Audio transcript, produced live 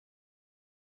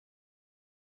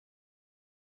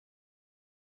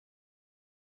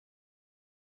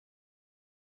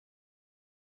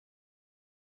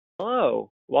Hello,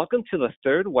 welcome to the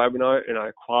third webinar in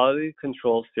our quality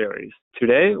control series.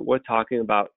 Today, we're talking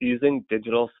about using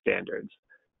digital standards.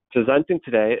 Presenting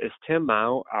today is Tim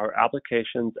Mao, our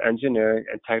Applications Engineering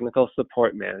and Technical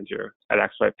Support Manager at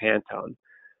X-Rite Pantone.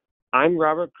 I'm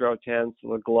Robert Grotans,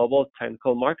 the Global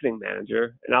Technical Marketing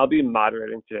Manager, and I'll be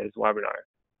moderating today's webinar.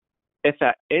 If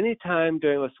at any time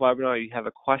during this webinar you have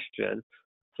a question,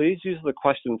 please use the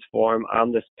questions form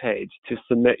on this page to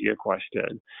submit your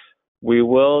question. We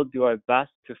will do our best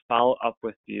to follow up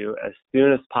with you as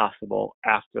soon as possible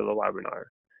after the webinar.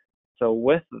 So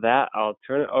with that, I'll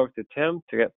turn it over to Tim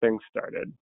to get things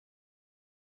started.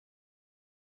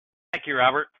 Thank you,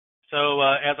 Robert. So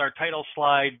as our title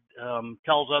slide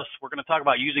tells us, we're going to talk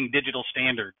about using digital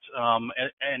standards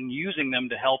and using them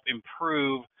to help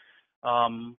improve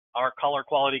our color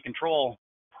quality control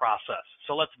process.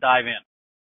 So let's dive in.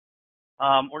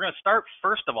 We're going to start,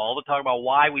 first of all, to talk about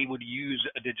why we would use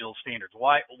a digital standards.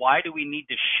 Why do we need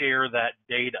to share that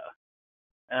data?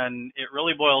 And it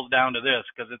really boils down to this,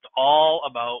 because it's all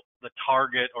about the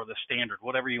target or the standard,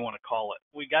 whatever you want to call it.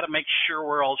 We got to make sure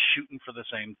we're all shooting for the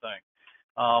same thing,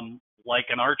 like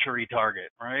an archery target,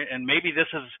 right? And maybe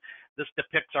this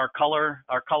depicts our color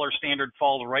standard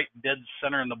falls right dead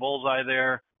center in the bullseye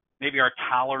there. Maybe our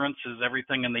tolerance is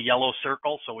everything in the yellow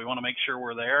circle, so we want to make sure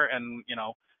we're there and,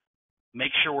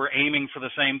 make sure we're aiming for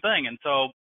the same thing. And so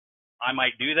I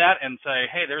might do that and say,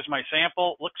 hey, there's my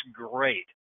sample, looks great,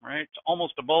 right? It's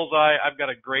almost a bullseye. I've got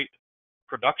a great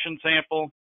production sample.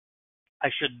 I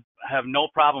should have no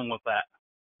problem with that.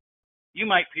 You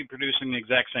might be producing the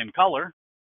exact same color,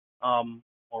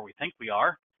 or we think we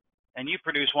are, and you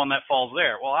produce one that falls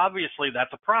there. Well, obviously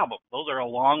that's a problem. Those are a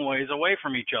long ways away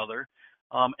from each other.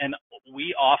 And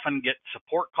we often get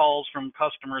support calls from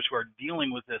customers who are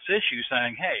dealing with this issue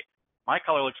saying, hey, my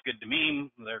color looks good to me,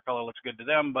 their color looks good to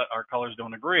them, but our colors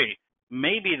don't agree.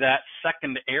 Maybe that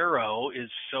second arrow is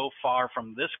so far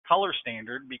from this color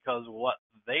standard because what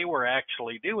they were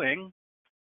actually doing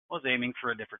was aiming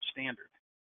for a different standard.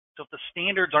 So if the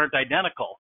standards aren't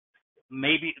identical,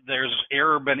 maybe there's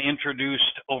error been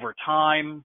introduced over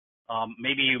time.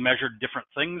 Maybe you measured different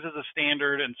things as a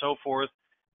standard and so forth.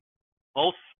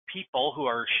 Both people who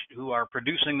are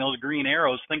producing those green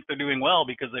arrows think they're doing well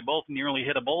because they both nearly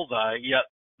hit a bullseye, yet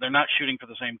they're not shooting for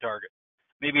the same target.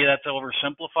 Maybe that's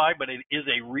oversimplified, but it is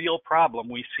a real problem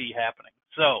we see happening.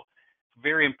 So it's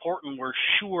very important we're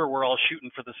sure we're all shooting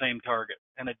for the same target,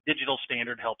 and a digital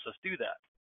standard helps us do that.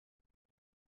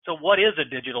 So what is a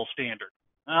digital standard?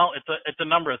 Well, it's a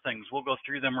number of things. We'll go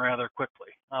through them rather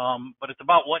quickly, but it's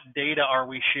about what data are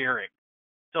we sharing.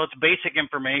 So it's basic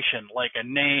information like a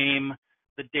name,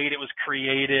 the date it was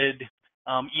created,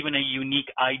 even a unique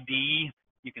ID.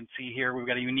 You can see here we've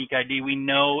got a unique ID. We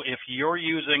know if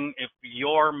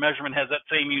your measurement has that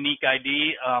same unique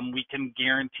ID, we can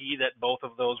guarantee that both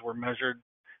of those were measured,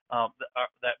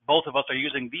 that both of us are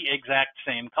using the exact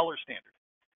same color standard.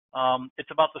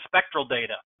 It's about the spectral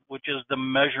data, which is the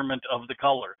measurement of the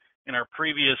color. In our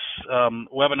previous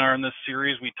webinar in this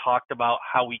series, we talked about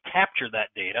how we capture that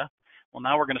data. Well,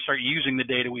 now we're going to start using the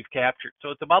data we've captured.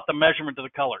 So it's about the measurement of the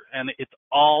color, and it's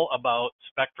all about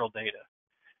spectral data.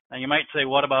 Now you might say,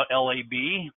 what about LAB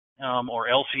or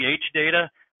LCH data?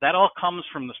 That all comes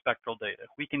from the spectral data.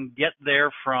 We can get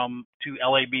there to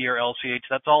LAB or LCH.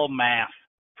 That's all math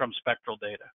from spectral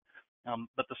data.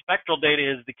 But the spectral data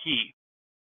is the key.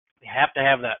 We have to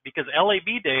have that because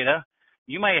LAB data,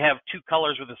 you might have two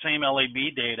colors with the same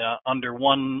LAB data under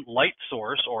one light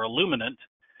source or illuminant,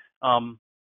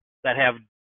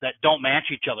 that don't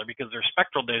match each other because their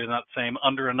spectral data is not the same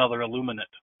under another illuminant.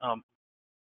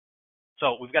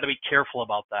 So we've got to be careful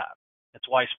about that. That's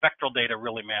why spectral data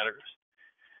really matters.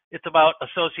 It's about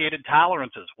associated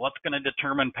tolerances. What's going to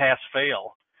determine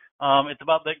pass-fail? It's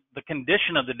about the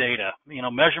condition of the data,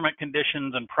 measurement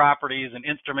conditions and properties and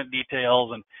instrument details.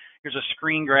 And here's a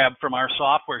screen grab from our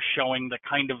software showing the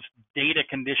kind of data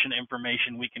condition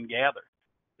information we can gather.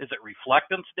 Is it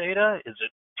reflectance data? Is it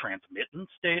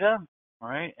transmittance data? All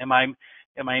right. Am I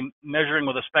measuring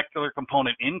with a specular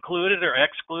component included or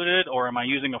excluded, or am I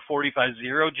using a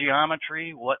 45-0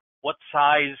 geometry? What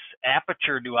size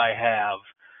aperture do I have?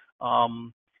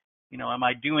 Am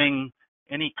I doing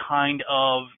any kind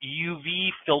of UV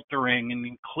filtering and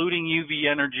including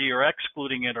UV energy or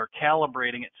excluding it or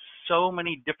calibrating it? So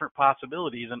many different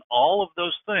possibilities, and all of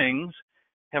those things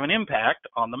have an impact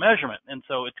on the measurement. And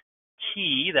so it's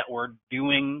key that we're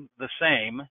doing the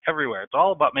same everywhere. It's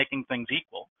all about making things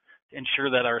equal to ensure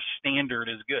that our standard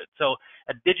is good. So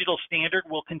a digital standard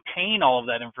will contain all of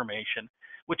that information,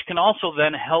 which can also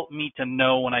then help me to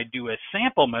know when I do a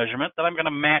sample measurement that I'm going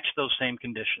to match those same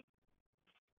conditions.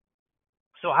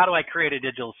 So how do I create a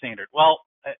digital standard? Well,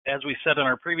 as we said in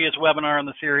our previous webinar in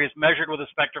the series, measured with a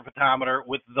spectrophotometer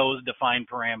with those defined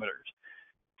parameters.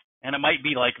 And it might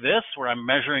be like this, where I'm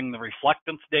measuring the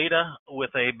reflectance data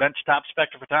with a benchtop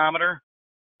spectrophotometer.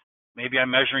 Maybe I'm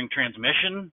measuring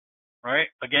transmission, right?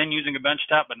 Again, using a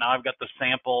benchtop, but now I've got the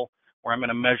sample where I'm going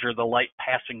to measure the light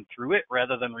passing through it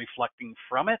rather than reflecting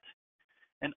from it.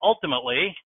 And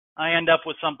ultimately, I end up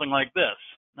with something like this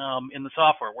in the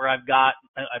software, where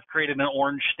I've created an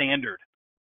orange standard.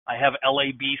 I have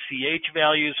LABCH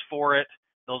values for it.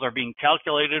 Those are being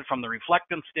calculated from the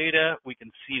reflectance data. We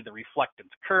can see the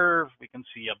reflectance curve. We can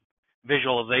see a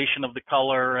visualization of the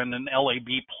color and an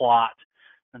LAB plot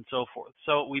and so forth.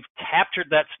 So we've captured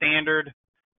that standard.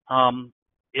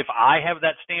 If I have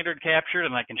that standard captured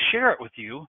and I can share it with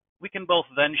you, we can both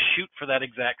then shoot for that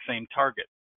exact same target.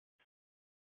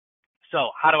 So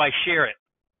how do I share it?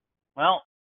 Well,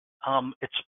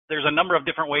 there's a number of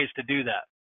different ways to do that.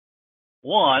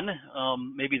 One,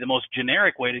 maybe the most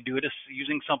generic way to do it is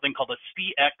using something called a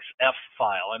CXF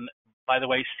file. And by the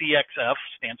way, CXF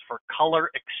stands for Color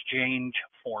Exchange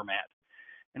Format.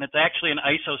 And it's actually an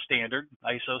ISO standard,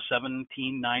 ISO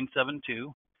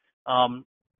 17972.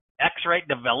 X-Rite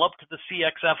developed the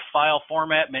CXF file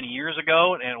format many years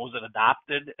ago, and it was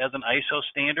adopted as an ISO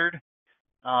standard.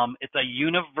 It's a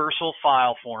universal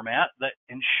file format that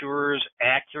ensures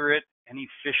accurate and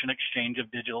efficient exchange of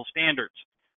digital standards.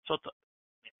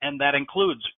 And that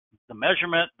includes the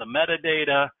measurement, the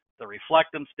metadata, the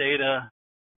reflectance data.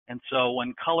 And so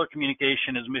when color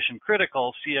communication is mission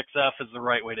critical, CXF is the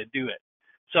right way to do it.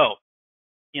 So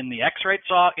in the X-Rite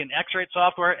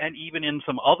software, and even in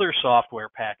some other software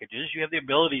packages, you have the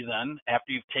ability then,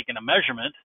 after you've taken a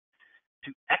measurement,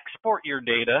 to export your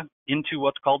data into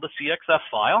what's called the CXF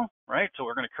file, right? So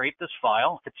we're going to create this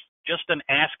file. It's just an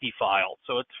ASCII file,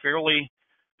 so it's fairly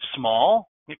small.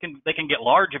 They can get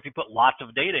large if you put lots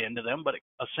of data into them, but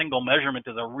a single measurement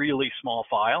is a really small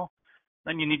file.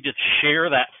 Then you need to share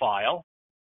that file.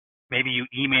 Maybe you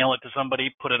email it to somebody,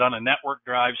 put it on a network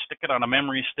drive, stick it on a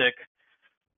memory stick,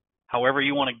 however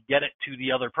you want to get it to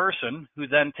the other person, who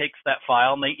then takes that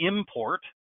file and they import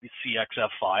the CXF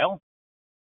file.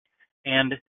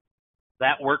 And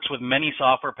that works with many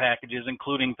software packages,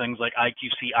 including things like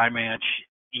IQC, iMatch,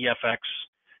 EFX,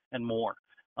 and more.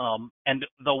 And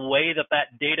the way that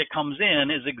that data comes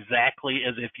in is exactly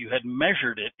as if you had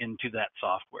measured it into that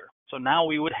software. So now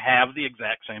we would have the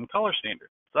exact same color standard.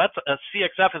 So that's a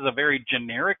CXF is a very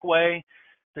generic way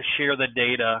to share the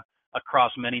data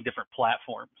across many different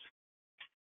platforms.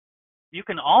 You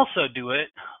can also do it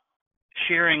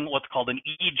sharing what's called an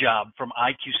eJob from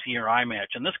IQC or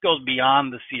iMatch, and this goes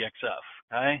beyond the CXF,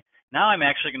 okay? Now I'm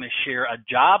actually going to share a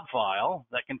job file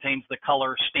that contains the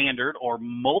color standard or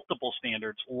multiple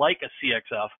standards like a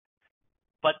CXF,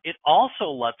 but it also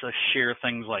lets us share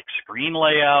things like screen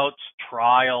layouts,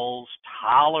 trials,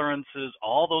 tolerances,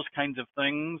 all those kinds of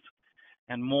things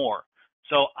and more.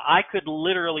 So I could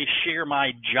literally share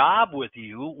my job with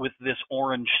you with this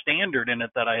orange standard in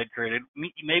it that I had created,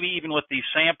 maybe even with these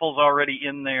samples already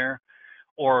in there,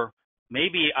 or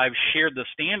maybe I've shared the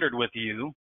standard with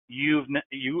you.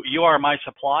 You are my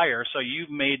supplier, so you've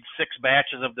made 6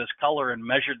 batches of this color and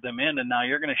measured them in, and now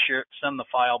you're going to send the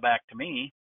file back to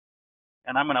me,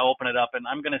 and I'm going to open it up, and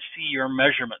I'm going to see your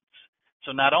measurements.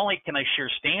 So not only can I share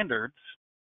standards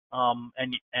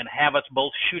and have us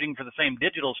both shooting for the same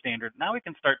digital standard, now we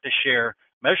can start to share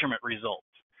measurement results.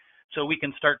 So we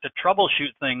can start to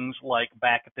troubleshoot things like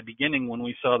back at the beginning when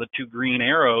we saw the 2 green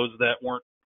arrows that weren't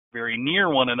very near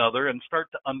one another, and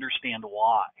start to understand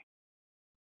why.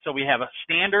 So we have a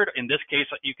standard. In this case,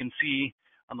 you can see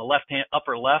on the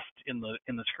upper left in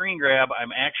the screen grab,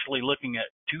 I'm actually looking at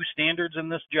 2 standards in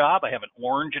this job. I have an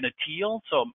orange and a teal.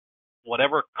 So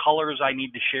whatever colors I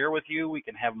need to share with you, we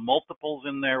can have multiples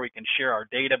in there. We can share our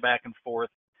data back and forth.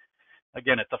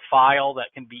 Again, it's a file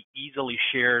that can be easily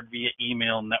shared via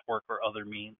email, network, or other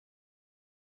means.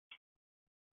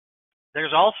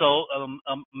 There's also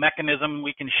a mechanism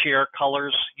we can share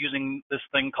colors using this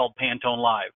thing called Pantone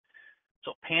Live.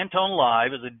 So Pantone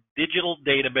Live is a digital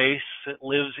database that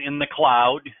lives in the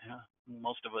cloud.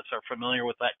 Most of us are familiar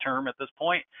with that term at this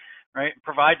point, right? It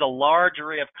provides a large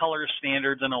array of color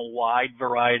standards in a wide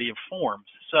variety of forms.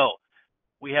 So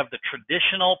we have the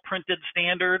traditional printed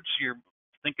standards.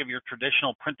 Think of your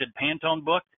traditional printed Pantone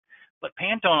book, but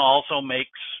Pantone also makes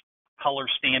color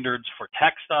standards for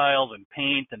textiles and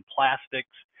paint and plastics,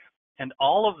 and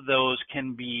all of those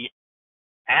can be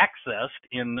accessed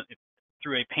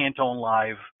through a Pantone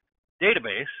Live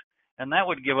database, and that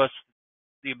would give us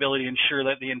the ability to ensure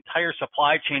that the entire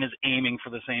supply chain is aiming for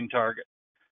the same target.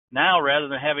 Now, rather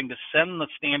than having to send the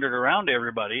standard around to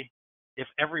everybody, if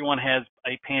everyone has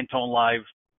a Pantone Live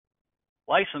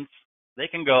license, they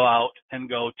can go out and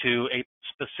go to a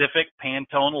specific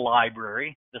Pantone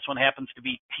library. This one happens to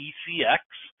be TCX,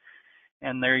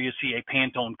 and there you see a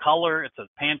Pantone color. It says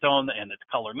Pantone and its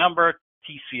color number.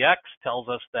 TCX tells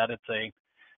us that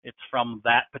it's from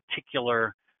that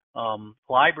particular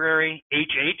library.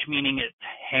 HH meaning it's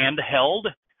handheld,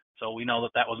 so we know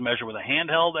that that was measured with a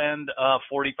handheld, and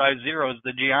 450 is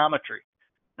the geometry.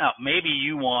 Now, maybe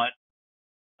you want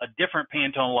a different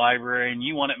Pantone library and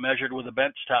you want it measured with a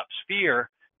benchtop sphere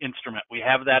instrument. We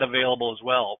have that available as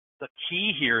well. The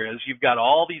key here is you've got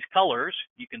all these colors.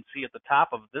 You can see at the top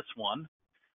of this one,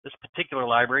 this particular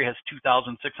library has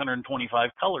 2,625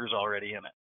 colors already in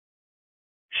it.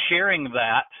 Sharing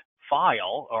that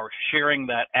file or sharing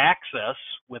that access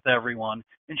with everyone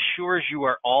ensures you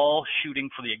are all shooting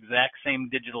for the exact same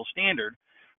digital standard,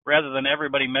 rather than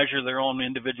everybody measure their own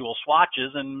individual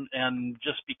swatches, and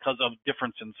just because of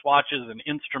difference in swatches and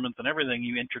instruments and everything,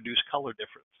 you introduce color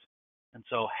difference. And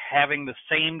so having the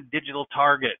same digital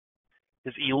target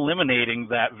is eliminating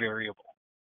that variable.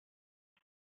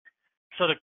 So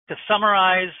to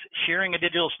summarize, sharing a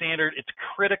digital standard, it's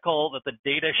critical that the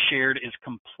data shared is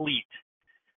complete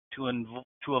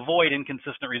to avoid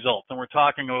inconsistent results. And we're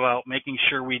talking about making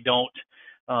sure we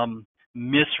don't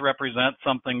misrepresent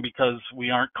something because we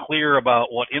aren't clear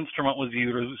about what instrument was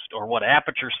used or what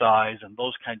aperture size and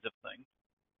those kinds of things.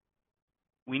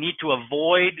 We need to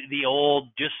avoid the old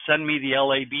just send me the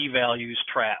LAB values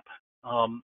trap.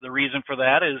 The reason for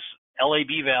that is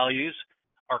LAB values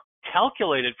are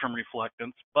calculated from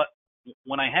reflectance, but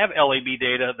when I have LAB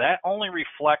data, that only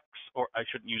reflects, or I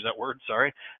shouldn't use that word,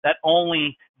 sorry, that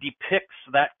only depicts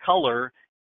that color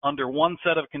under one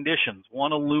set of conditions,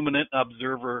 one illuminant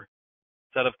observer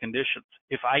set of conditions.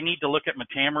 If I need to look at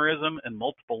metamerism and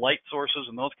multiple light sources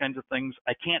and those kinds of things,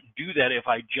 I can't do that if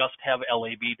I just have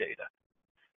LAB data.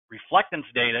 Reflectance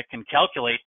data can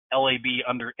calculate LAB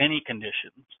under any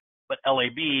conditions, but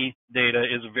LAB data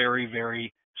is very,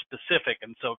 very specific,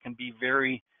 and so it can be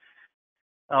very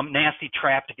nasty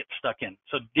trap to get stuck in.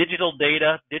 So digital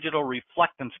data, digital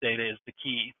reflectance data is the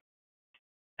key.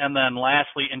 And then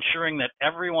lastly, ensuring that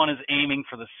everyone is aiming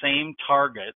for the same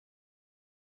target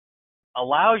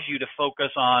allows you to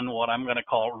focus on what I'm going to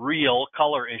call real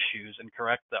color issues and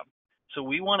correct them. So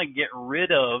we want to get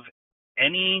rid of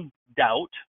any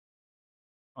doubt,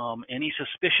 any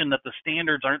suspicion that the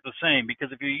standards aren't the same,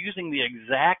 because if you're using the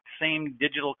exact same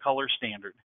digital color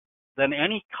standard, then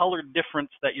any color difference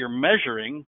that you're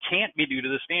measuring can't be due to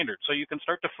the standard. So you can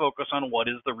start to focus on what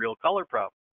is the real color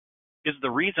problem. Is the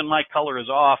reason my color is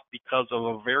off because of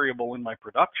a variable in my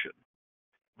production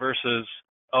versus,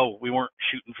 oh, we weren't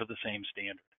shooting for the same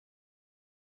standard?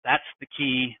 That's the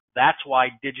key. That's why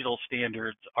digital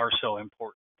standards are so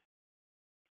important.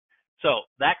 So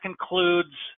that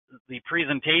concludes the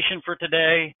presentation for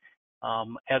today.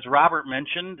 As Robert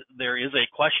mentioned, there is a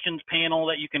questions panel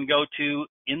that you can go to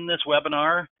in this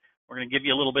webinar. We're going to give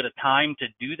you a little bit of time to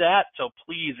do that. So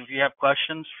please, if you have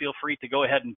questions, feel free to go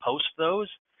ahead and post those,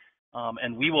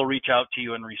 and we will reach out to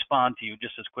you and respond to you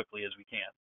just as quickly as we can.